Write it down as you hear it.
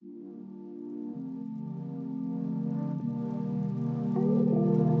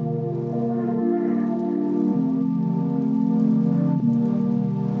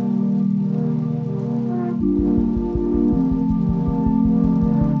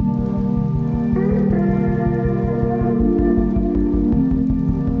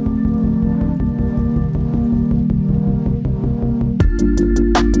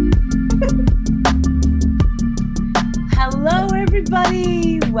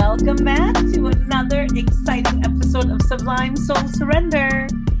Welcome back to another exciting episode of Sublime Soul Surrender.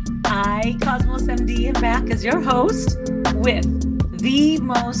 I, Cosmos MD, am back as your host with the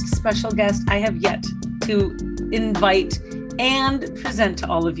most special guest I have yet to invite and present to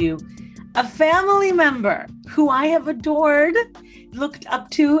all of you. A family member who I have adored, looked up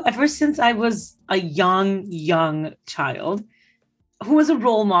to ever since I was a young child, who was a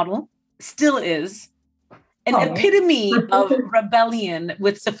role model, still is, an epitome of rebellion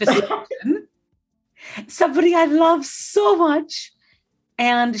with sophistication. Somebody I love so much.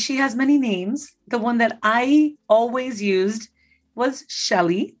 And she has many names. The one that I always used was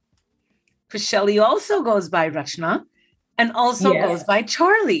Shelly. For Shelly also goes by Rachna and also goes by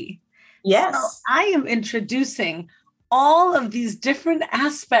Charlie. Yes. So I am introducing all of these different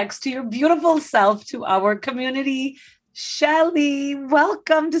aspects to your beautiful self to our community. Shelly,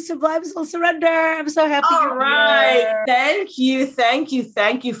 welcome to Sublime Soul Surrender. I'm so happy you're here.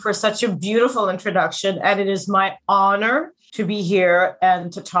 Thank you for such a beautiful introduction. And it is my honor to be here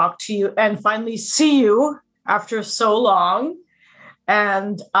and to talk to you and finally see you after so long.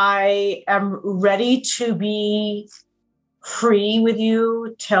 And I am ready to be free with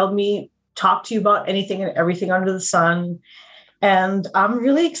you. Talk to you about anything and everything under the sun. And I'm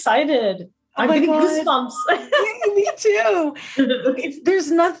really excited. Oh, I'm getting goosebumps. Yeah, me too. There's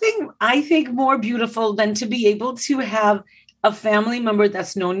nothing I think more beautiful than to be able to have a family member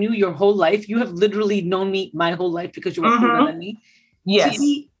that's known you your whole life. You have literally known me my whole life because you were older than me. Yes.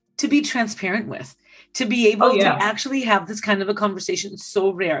 To be transparent with, to be able to actually have this kind of a conversation is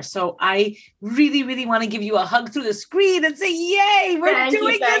so rare. So I really, really want to give you a hug through the screen and say, yay, we're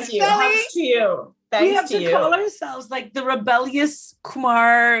doing this, Shelly. Hugs to you. We have to call ourselves like the Rebellious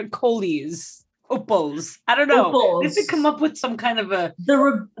Kumar Kohlis. Uppals. I don't know. We have to come up with some kind of a... The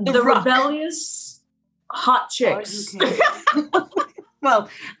Rebellious Hot Chicks. Well,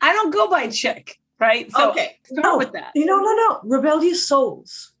 I don't go by chick, right? So start with that. No. Rebellious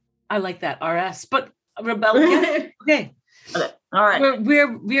Souls. I like that, RS. But Rebellious... Okay. All right.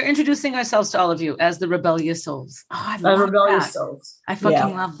 We're introducing ourselves to all of you as the Rebellious Souls. Oh, I love Rebellious Souls. I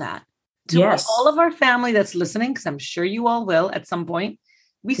fucking love that. To all of our family that's listening, because I'm sure you all will at some point,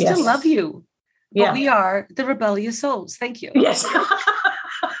 we still love you. But we are the Rebellious Souls. Thank you. Yes.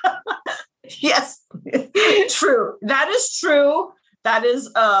 Yes. True. That is true. That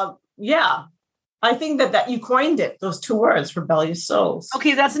is, I think that you coined it, those two words, Rebellious Souls.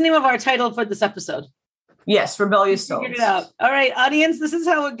 Okay, that's the name of our title for this episode. Yes, Rebellious Souls. Figured it out. All right, audience, this is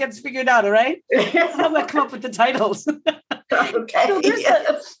how it gets figured out, all right? How I come up with the titles. Okay. So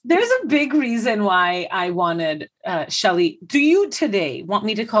there's a big reason why I wanted Shelly. Do you today want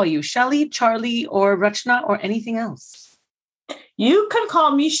me to call you Shelly, Charlie, or Rachna, or anything else? You can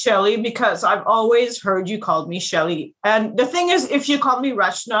call me Shelly because I've always heard you called me Shelly. And the thing is, if you call me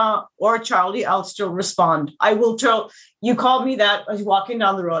Rachna or Charlie, I'll still respond. I will tell you call me that as walking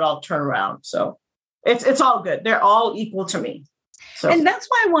down the road, I'll turn around. So it's all good. They're all equal to me. So. And that's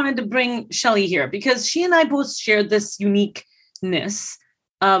why I wanted to bring Shelly here, because she and I both share this uniqueness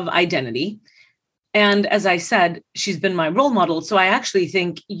of identity. And as I said, she's been my role model. So I actually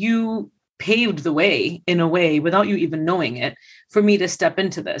think you paved the way in a way without you even knowing it for me to step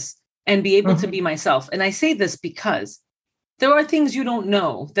into this and be able to be myself. And I say this because there are things you don't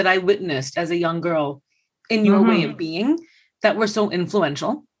know that I witnessed as a young girl in your way of being that were so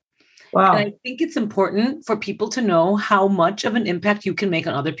influential. Wow. And I think it's important for people to know how much of an impact you can make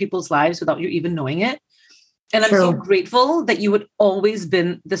on other people's lives without you even knowing it. And I'm so grateful that you had always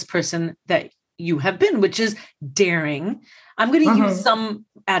been this person that you have been, which is daring. I'm going to use some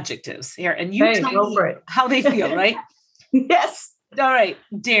adjectives here and you tell me how they feel, right? Yes. All right.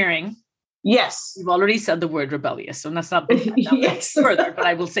 Daring. Yes. You've already said the word rebellious, so let's not bring that further, but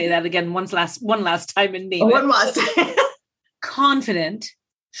I will say that again one last time and name it. One last time. Confident.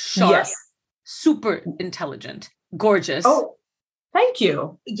 Sharp, super intelligent, gorgeous. Oh, thank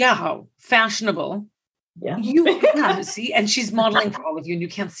you. Yeah, fashionable. Yeah. See, and she's modeling for all of you, and you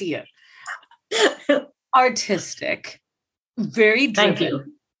can't see it. Artistic, very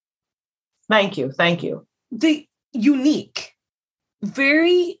driven. Thank you. The unique,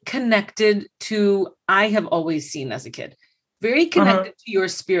 very connected to. I have always seen as a kid, very connected to your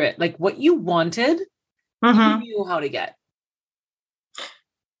spirit, like what you wanted, you knew how to get.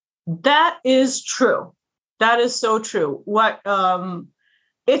 That is true. That is so true.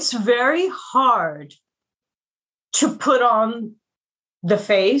 It's very hard to put on the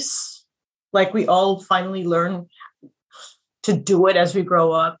face, like we all finally learn to do it as we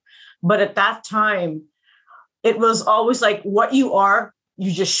grow up. But at that time, it was always like what you are,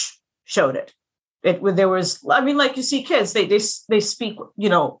 you just showed it. there was, I mean, like you see kids, they speak,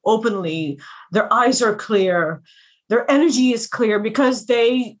 openly. Their eyes are clear. Their energy is clear because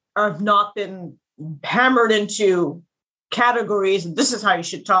they have not been hammered into categories. This is how you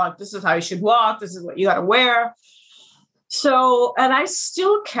should talk. This is how you should walk. This is what you got to wear. So, and I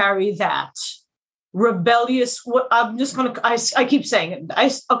still carry that rebellious, what I'm just going to, I keep saying it. I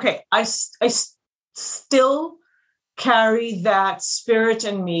still carry that spirit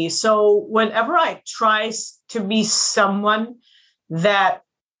in me. So whenever I try to be someone that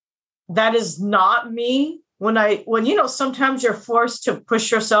is not me, when sometimes you're forced to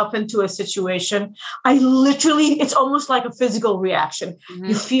push yourself into a situation, it's almost like a physical reaction. Mm-hmm.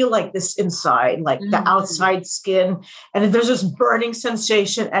 You feel like this inside, like the outside skin, and there's this burning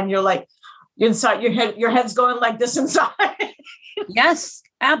sensation, and you're like inside your head's going like this inside. Yes,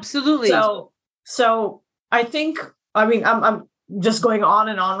 absolutely. So I think, I mean, I'm just going on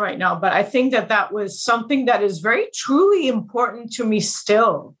and on right now, but I think that was something that is very truly important to me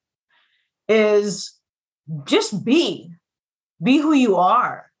still, is just be who you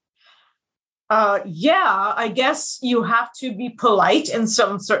are. I guess you have to be polite in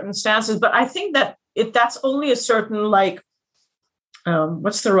some certain stances, but I think that that's only a certain, like,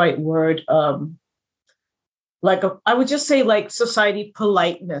 what's the right word? I would just say like society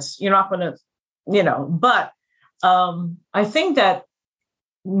politeness. You're not going to, but I think that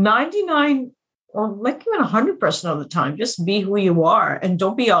 99 or like even 100% of the time, just be who you are and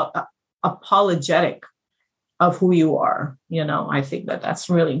don't be apologetic of who you are. I think that that's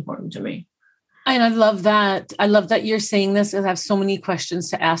really important to me. And I love that. I love that you're saying this. I have so many questions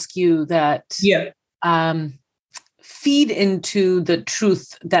to ask you that feed into the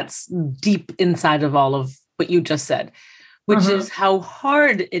truth that's deep inside of all of what you just said, which is how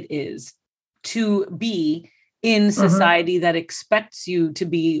hard it is to be in society that expects you to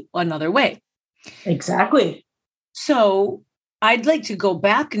be another way. Exactly. So I'd like to go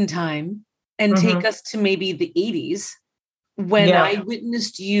back in time and take us to maybe the 80s when I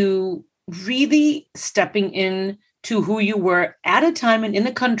witnessed you really stepping into who you were at a time and in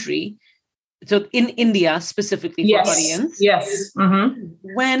a country. So in India, specifically for audience. Yes.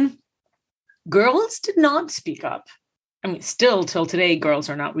 When girls did not speak up. I mean, still till today, girls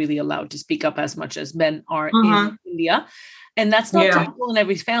are not really allowed to speak up as much as men are in India. And that's not typical in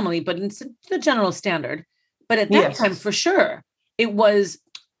every family, but it's the general standard. But at that time, for sure, it was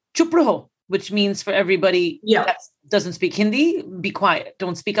chup raho, which means for everybody that doesn't speak Hindi, be quiet,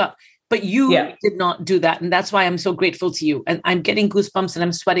 don't speak up. But you did not do that. And that's why I'm so grateful to you. And I'm getting goosebumps and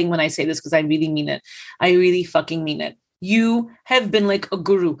I'm sweating when I say this because I really mean it. I really fucking mean it. You have been like a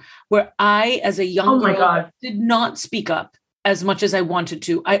guru where I, as a young girl, did not speak up as much as I wanted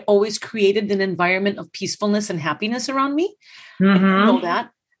to. I always created an environment of peacefulness and happiness around me. I know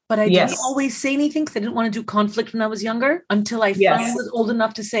that. But I didn't always say anything because I didn't want to do conflict when I was younger until I finally was old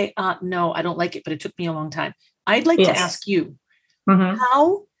enough to say, no, I don't like it. But it took me a long time. I'd like to ask you,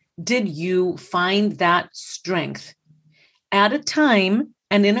 how did you find that strength at a time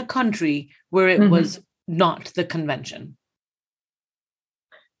and in a country where it was not the convention?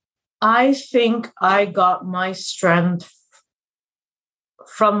 I think I got my strength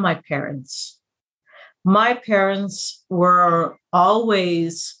from my parents. My parents were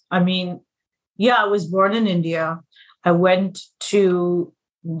always, I was born in India. I went to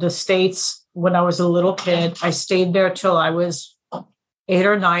the States when I was a little kid. I stayed there till I was 8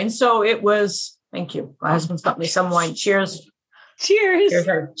 or 9. So it was, thank you. My husband's got me some wine. Cheers. Cheers.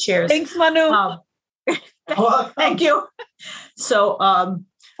 Cheers. Thanks, Manu. Thank you. So,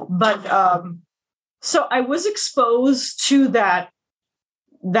 so I was exposed to that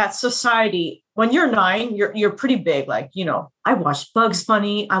society. When you're 9, you're pretty big. Like, I watched Bugs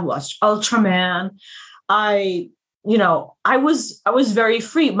Bunny. I watched Ultraman. I was very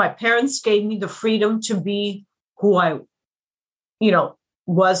free. My parents gave me the freedom to be who I,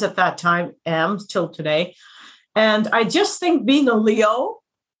 was at that time, am till today. And I just think being a Leo,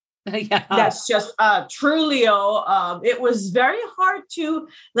 that's just a true Leo. It was very hard to,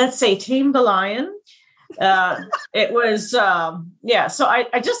 let's say, tame the lion. It was, So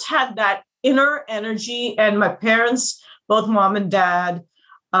I just had that inner energy, and my parents, both mom and dad,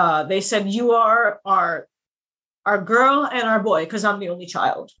 they said, you are our girl and our boy, because I'm the only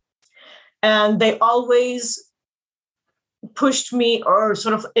child. And they always pushed me, or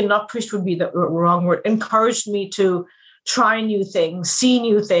sort of, not pushed would be the wrong word, encouraged me to try new things, see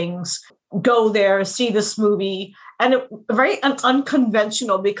new things, go there, see this movie. And it very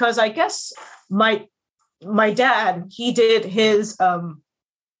unconventional, because I guess my dad, he did his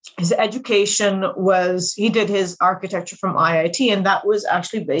his education was, he did his architecture from IIT, and that was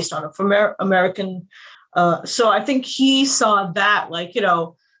actually based on American. So I think he saw that, like,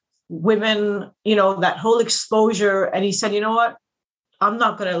 women, that whole exposure. And he said, you know what? I'm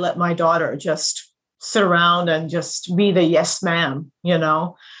not going to let my daughter just sit around and just be the yes ma'am,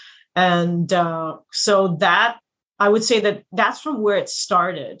 And so that, I would say that that's from where it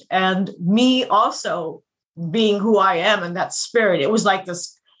started. And me also being who I am and that spirit, it was like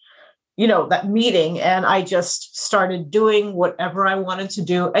this, that meeting. And I just started doing whatever I wanted to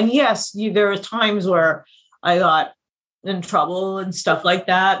do. And yes, there are times where I got in trouble and stuff like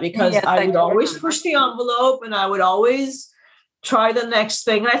that, because Yes, I would always push the envelope and I would always try the next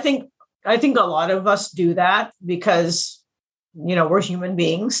thing. And I think a lot of us do that because, we're human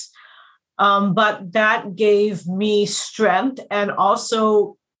beings. But that gave me strength, and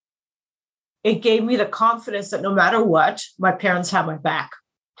also it gave me the confidence that no matter what, my parents have my back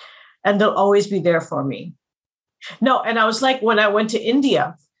and they'll always be there for me. No, and I was like, when I went to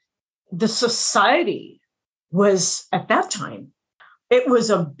India, the society was, at that time, it was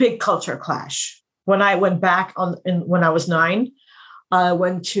a big culture clash. When I went back when I was 9, I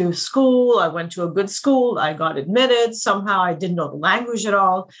went to school. I went to a good school. I got admitted. Somehow I didn't know the language at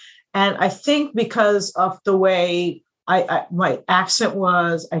all. And I think because of the way my accent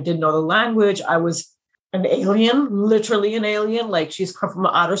was, I didn't know the language. I was an alien, literally an alien, like she's come from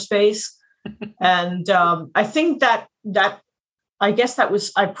outer space. And I think that I guess that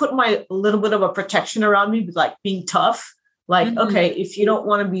was, I put my little bit of a protection around me, like being tough. Like, okay, if you don't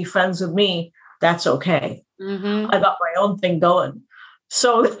want to be friends with me, that's okay. I got my own thing going.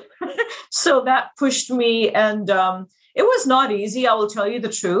 So that pushed me. And it was not easy. I will tell you the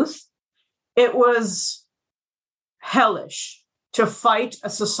truth. It was hellish to fight a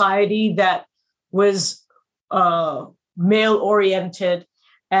society that was male oriented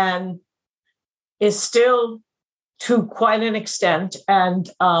and is still to quite an extent, and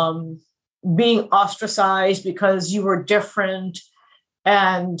being ostracized because you were different.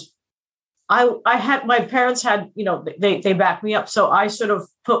 And I had, my parents had, they backed me up. So I sort of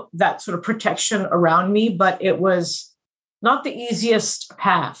put that sort of protection around me, but it was not the easiest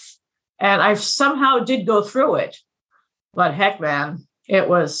path. And I somehow did go through it, but heck, man, it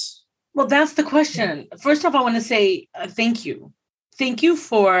was. Well, that's the question. First off, I want to say thank you. Thank you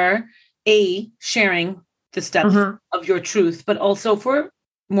for sharing the steps of your truth, but also for,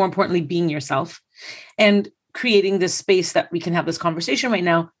 more importantly, being yourself and creating this space that we can have this conversation right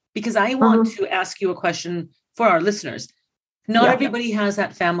now, because I want to ask you a question for our listeners. Not everybody has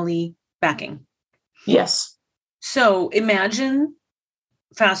that family backing. Yes. So imagine,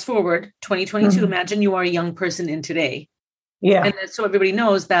 fast forward 2022, imagine you are a young person in today. Yeah. And so everybody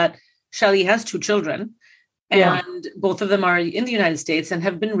knows that Shelly has 2 children, and both of them are in the United States and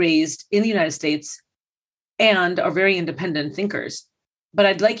have been raised in the United States and are very independent thinkers. But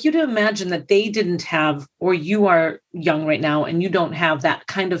I'd like you to imagine that they didn't have, or you are young right now and you don't have that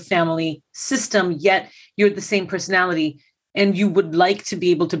kind of family system, yet you're the same personality and you would like to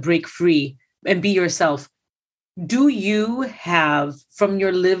be able to break free and be yourself. Do you have, from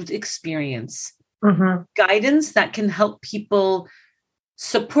your lived experience, guidance that can help people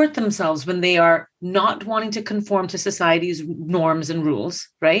support themselves when they are not wanting to conform to society's norms and rules,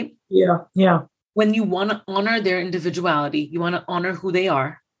 right? Yeah. Yeah. When you want to honor their individuality, you want to honor who they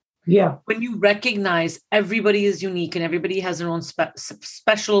are. Yeah. When you recognize everybody is unique and everybody has their own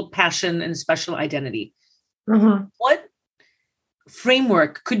special passion and special identity. What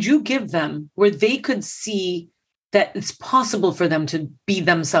framework could you give them where they could see that it's possible for them to be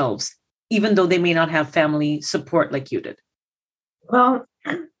themselves, even though they may not have family support like you did? Well,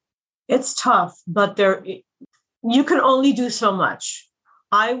 it's tough, but you can only do so much.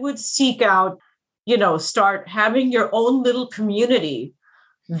 I would seek out, start having your own little community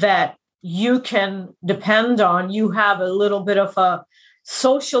that you can depend on. You have a little bit of a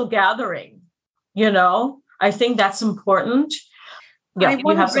social gathering, I think that's important. Yeah, I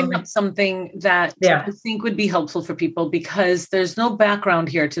want to bring up something that I think would be helpful for people, because there's no background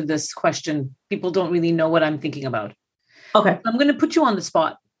here to this question. People don't really know what I'm thinking about. Okay. I'm going to put you on the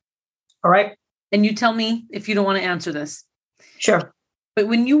spot. All right. And you tell me if you don't want to answer this. Sure. But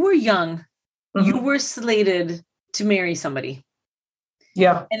when you were young, you were slated to marry somebody.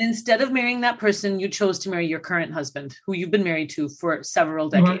 Yeah. And instead of marrying that person, you chose to marry your current husband, who you've been married to for several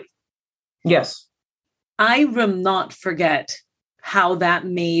decades. Yes. I will not forget how that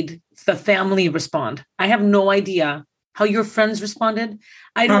made the family respond. I have no idea how your friends responded.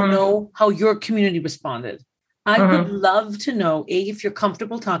 I don't know how your community responded. I would love to know, if you're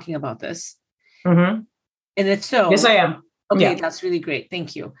comfortable talking about this. And if so, yes, I am. Okay, Yeah. that's really great.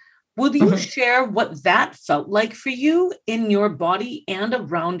 Thank you. Will you Mhm. share what that felt like for you in your body and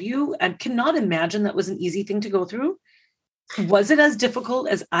around you? I cannot imagine that was an easy thing to go through. Was it as difficult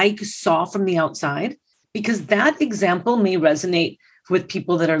as I saw from the outside? Because that example may resonate with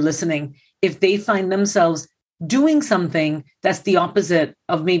people that are listening if they find themselves doing something that's the opposite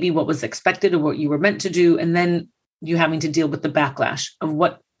of maybe what was expected or what you were meant to do, and then you having to deal with the backlash of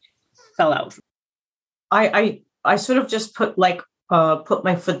what fell out. I sort of just put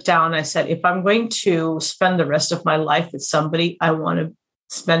my foot down. I said, if I'm going to spend the rest of my life with somebody, I want to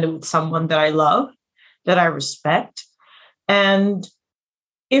spend it with someone that I love, that I respect. And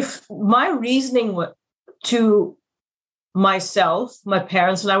if my reasoning to myself, my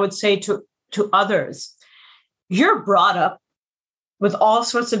parents, and I would say to others, you're brought up with all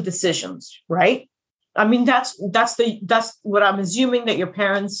sorts of decisions, right? I mean, that's what I'm assuming, that your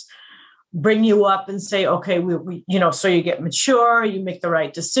parents bring you up and say, okay, we so you get mature, you make the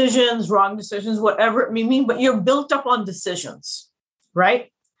right decisions, wrong decisions, whatever it may mean, but you're built up on decisions,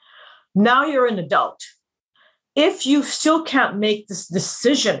 right? Now you're an adult. If you still can't make this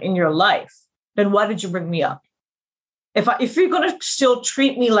decision in your life, then why did you bring me up? If you're going to still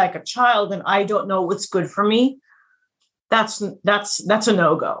treat me like a child and I don't know what's good for me, that's a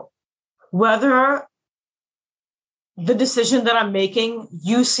no-go. Whether the decision that I'm making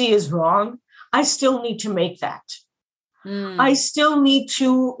you see is wrong, I still need to make that. I still need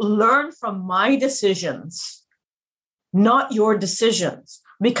to learn from my decisions, not your decisions,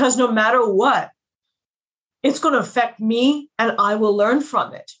 because no matter what, it's going to affect me and I will learn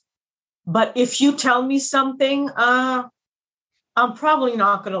from it. But if you tell me something, I'm probably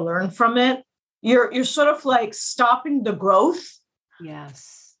not going to learn from it. You're sort of like stopping the growth,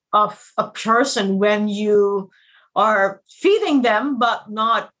 yes, of a person when you are feeding them, but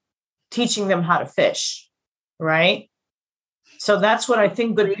not teaching them how to fish, right? So that's what I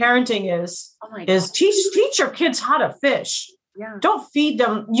think good parenting is, is teach your kids how to fish. Yeah. Don't feed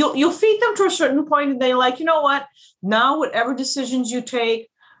them. You'll feed them to a certain point, and they're like, you know what? Now, whatever decisions you take,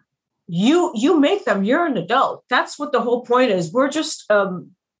 you make them. You're an adult. That's what the whole point is. We're just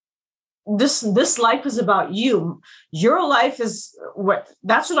this life is about you. Your life is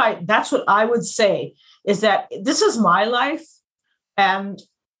that's what I would say, is that this is my life, and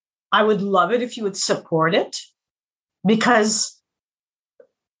I would love it if you would support it, because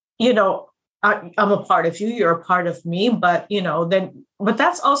I'm a part of you, you're a part of me, but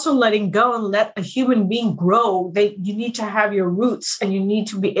that's also letting go and let a human being grow. You need to have your roots, and you need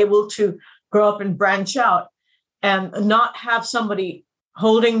to be able to grow up and branch out, and not have somebody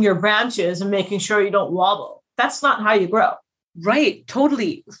holding your branches and making sure you don't wobble. That's not how you grow. Right.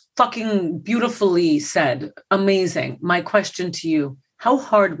 Totally fucking beautifully said. Amazing. My question to you, how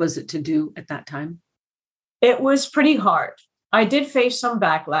hard was it to do at that time? It was pretty hard. I did face some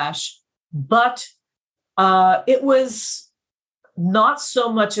backlash, but it was not so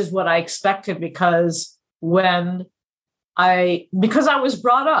much as what I expected, because I was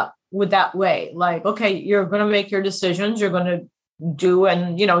brought up with that way, like, okay, you're going to make your decisions, you're going to do,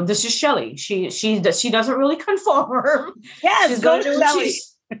 and this is Shelley. She doesn't really conform. Yes, go Shelley.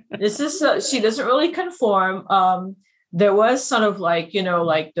 She doesn't really conform. There was sort of like,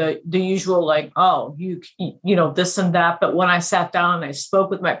 like the usual, like, oh, you this and that. But when I sat down and I spoke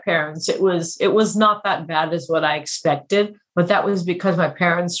with my parents, it was not that bad as what I expected. But that was because my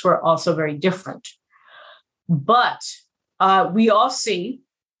parents were also very different. But we all see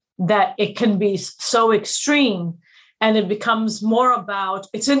that it can be so extreme, and it becomes more about,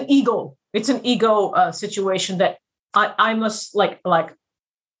 it's an ego situation, that I must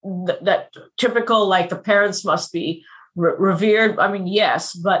that typical, like, the parents must be revered. I mean,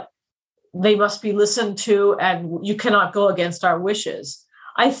 yes, but they must be listened to, and you cannot go against our wishes.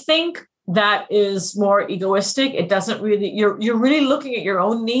 I think that is more egoistic. It doesn't really, you're really looking at your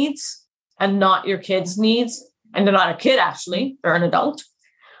own needs and not your kids' needs. And they're not a kid, actually, they're an adult.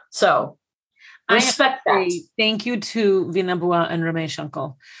 So respect that. Thank you to Vinabua and Ramesh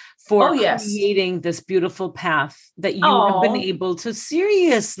Uncle for creating this beautiful path that you have been able to,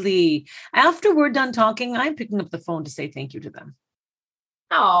 seriously. After we're done talking, I'm picking up the phone to say thank you to them.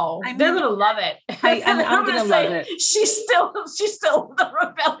 Oh, they're going to love it. I'm going to love it. She's still the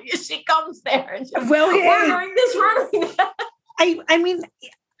rebellious. She comes there and we're doing this, we're doing that. I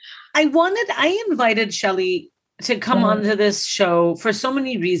invited Shelley to come onto this show for so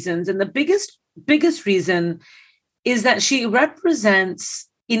many reasons. And the biggest reason is that she represents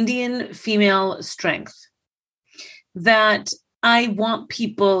Indian female strength that I want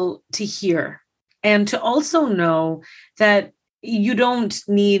people to hear, and to also know that you don't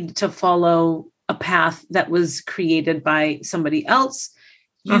need to follow a path that was created by somebody else.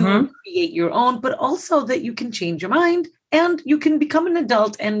 You create your own, but also that you can change your mind and you can become an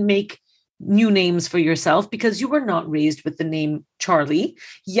adult and make new names for yourself, because you were not raised with the name Charlie.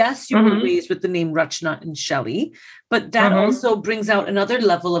 Yes, you were raised with the name Rachna and Shelley, but that also brings out another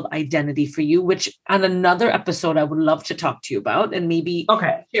level of identity for you, which on another episode, I would love to talk to you about and maybe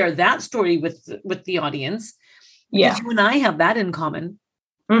share that story with the audience. Because you and I have that in common.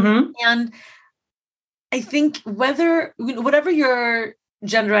 And I think whatever your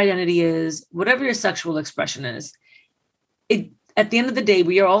gender identity is, whatever your sexual expression is, at the end of the day,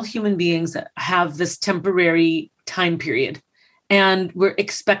 we are all human beings that have this temporary time period, and we're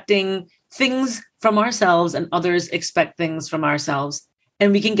expecting things from ourselves and others expect things from ourselves.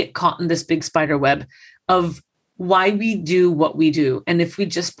 And we can get caught in this big spider web of why we do what we do. And if we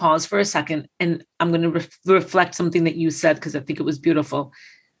just pause for a second, and I'm going to reflect something that you said, because I think it was beautiful.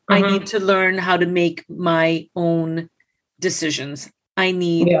 I need to learn how to make my own decisions. I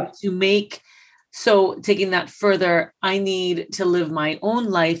need to make, so taking that further, I need to live my own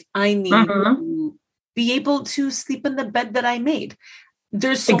life. I need to be able to sleep in the bed that I made.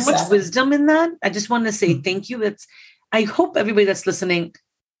 There's so much wisdom in that. I just want to say thank you. I hope everybody that's listening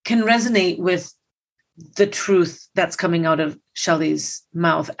can resonate with the truth that's coming out of Shelley's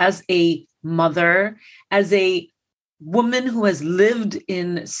mouth as a mother, as a woman who has lived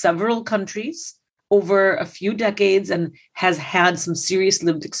in several countries over a few decades and has had some serious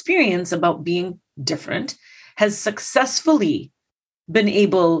lived experience about being different, has successfully been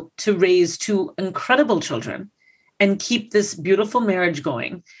able to raise two incredible children and keep this beautiful marriage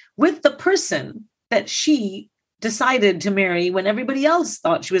going with the person that she decided to marry when everybody else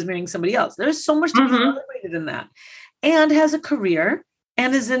thought she was marrying somebody else. There's so much to be celebrated in that, and has a career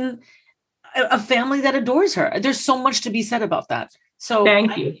and is in a family that adores her. There's so much to be said about that. So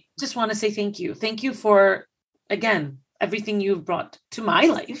thank you. I just want to say thank you. Thank you for, again, everything you've brought to my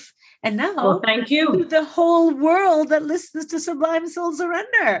life. And now thank you to the whole world that listens to Sublime Soul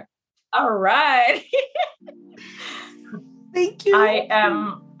Surrender. All right. Thank you.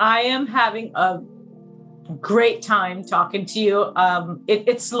 I am having a great time talking to you.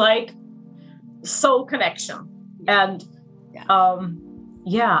 It's like soul connection. And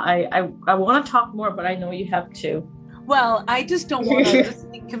I want to talk more, but I know you have to. Well, I just don't want the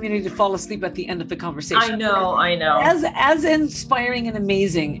listening community to fall asleep at the end of the conversation. I know. As inspiring and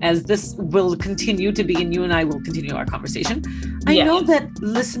amazing as this will continue to be, and you and I will continue our conversation, I know that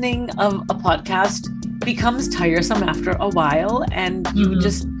listening of a podcast becomes tiresome after a while, and you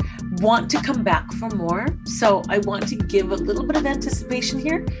just want to come back for more. So I want to give a little bit of anticipation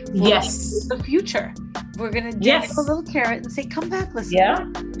here for the future. We're going to give a little carrot and say, come back, listen. Yeah,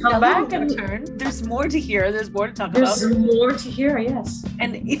 come back and return. There's more to hear. There's more to talk about. There's more to hear, yes.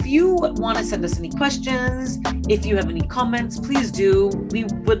 And if you want to send us any questions, if you have any comments, please do. We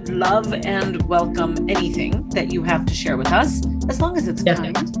would love and welcome anything that you have to share with us, as long as it's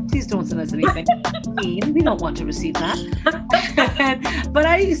kind. Please don't send us anything mean. We don't want to receive that. But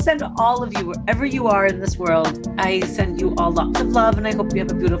I send all of you, wherever you are in this world, I send you all lots of love, and I hope you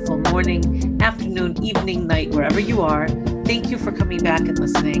have a beautiful morning, afternoon, evening, night, wherever you are. Thank you for coming back and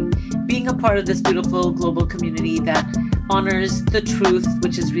listening, being a part of this beautiful global community that honors the truth,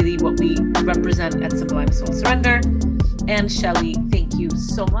 which is really what we represent at Sublime Soul Surrender. And Shelley, thank you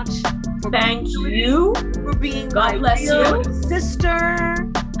so much for being God bless you, sister.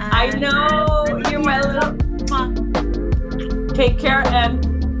 I know you're my little. Take care, and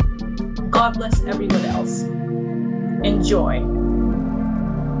God bless everyone else. Enjoy.